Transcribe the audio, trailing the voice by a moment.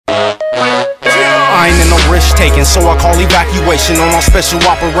caking, so I call evacuation on all special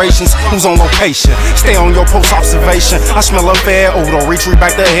operations. Who's on location? Stay on your post observation. I smell a fair odor, retreat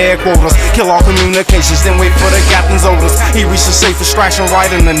back to headquarters, kill all communications, then wait for the captain's orders. He reached a safe extraction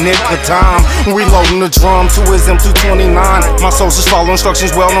right in the nick of time. Reloading the drum to his M229. My soldiers follow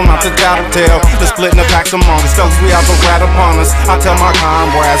instructions well, no not to tattletale. They're splitting the packs among us, fellas, we out to rat upon us. I tell my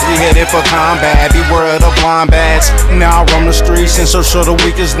comrades, we headed for combat, beware of the blind bats. Now I roam the streets and search for the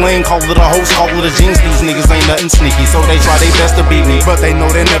weakest link. Call it a host, call it a jinx. These niggas ain't nothing sneaky, so they try their best to beat me, but they know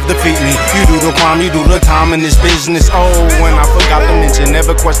they never defeat me. You do the crime, you do the time in this business. Oh, and I forgot to mention,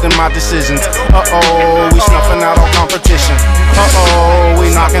 never question my decisions. Uh-oh, we snuffing out all competition. Uh-oh,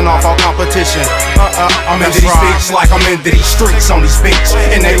 we knocking off all competition. I'm into these beats like I'm into these streets on these beats,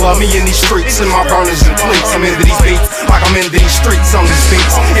 and they love me in these streets and my burners and cleats. I'm into these beats like I'm into these streets on these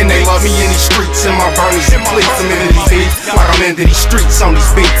beats, and they love me in these streets and my burners and cleats. I'm into these beats like I'm into these streets on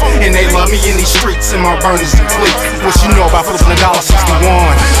these beats, and they love me in these streets and my burners and cleats. What you know about flipping $1.61?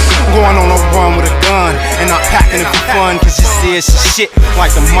 I'm going on a run with a gun, and I'm packing it for fun, cause you see it's shit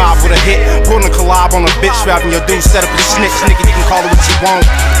like the mob with a hit. Pulling a collab on a bitch, rapping your dude, set up a snitch. Nigga, you can call it what you want,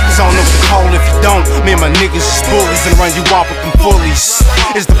 cause I don't know what to call it if you don't. Me and my niggas is bullies and run you off with them bullies.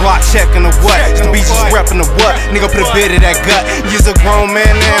 Is the block checking or what? Is the beaches repping or what? Nigga, put a bit of that gut. You's a grown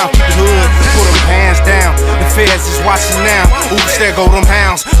man now, keep the hood, put them hands down. The feds is watching now. Oops, there go them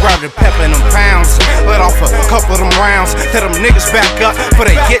hounds. Grab the pepper and them pounds. Let off a couple of them rounds. Tell them niggas back up, before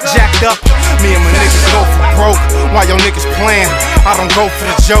they get jacked up. Me and my niggas go for broke, while your niggas playing. I don't go for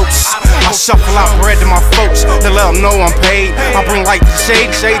the jokes. I shuffle out bread to my folks to let them know I'm paid. I bring light to the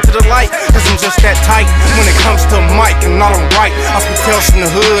shade, shade to the light, cause I'm just that tight when it comes to a mic and not on right. I spit tales from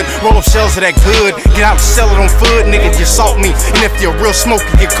the hood, roll up shells of that good. Get out and sell it on foot, nigga, you salt me. And if you're real smoky,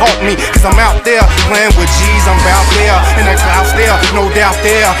 you caught me, cause I'm out there playing with G's. I'm out there, and that cloud's there, no doubt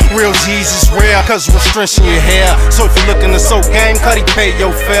there. Real G's is rare, cause we're stretching your hair. So if you're looking to soak game, Cuddy pay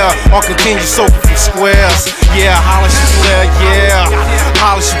your fare, or continue soaking from squares. Yeah, holla your player, yeah,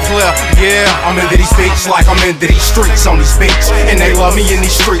 holla your player, yeah. I'm into these beats like I'm into these streets on these beats, and they love me in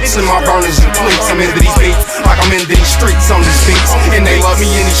these streets and my burners and cleats. I'm into these beats like I'm into these streets on these beats, and they love me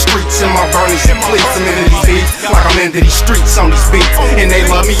in these streets and my burners and cleats. I'm into these beats like I'm into these streets on these beats, and they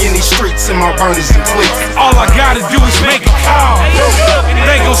love me in these streets and my burners and cleats. All I gotta do is make a call,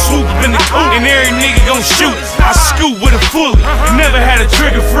 they gon' swoop up in the coop, and every nigga gon' shoot. I scoop with a fully, never had a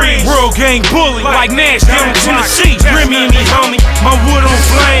trigger freeze. World gang bully, like Nash down in Tennessee. Remy and me, homie, my wood on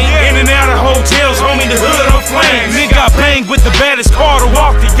flame. In and out of hotels, homie, the hood on flame. Nigga got banged with the baddest car to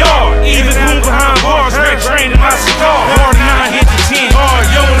walk the yard. Even move behind bars, red train in my cigar. Hard 9 hit the 10 hard,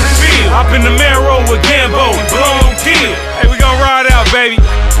 yo in the field. Up in the marrow with Gambo, blow on kill. Hey, we gon' ride out, baby.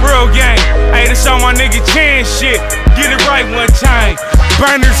 Real gang. Hey, this on my nigga Chan shit. Get it right one time.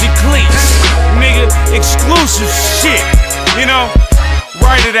 Burners and Cleats, nigga, exclusive shit, you know.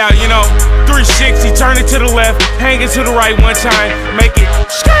 Write it out, you know. 360, turn it to the left, hang it to the right one time, make it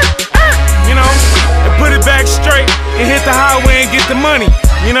skirt, you know, and put it back straight and hit the highway and get the money.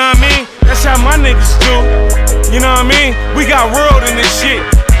 You know what I mean? That's how my niggas do. You know what I mean? We got world in this shit.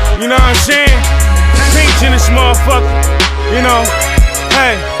 You know what I'm saying? Peach in this motherfucker. You know,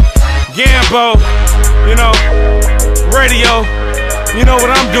 hey, Gambo, you know, radio. You know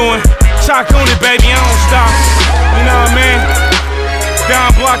what I'm doing. Chalk on it, baby, I don't stop. You know what I mean?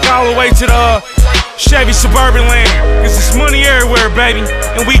 Down block all the way to the Chevy Suburban land. Cause it's money everywhere, baby,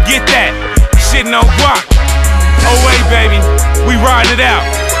 and we get that. Sitting on guac. Oh wait, baby, we riding it out.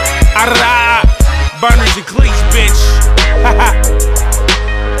 Burners and Cleats, bitch.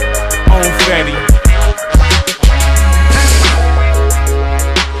 On fatty.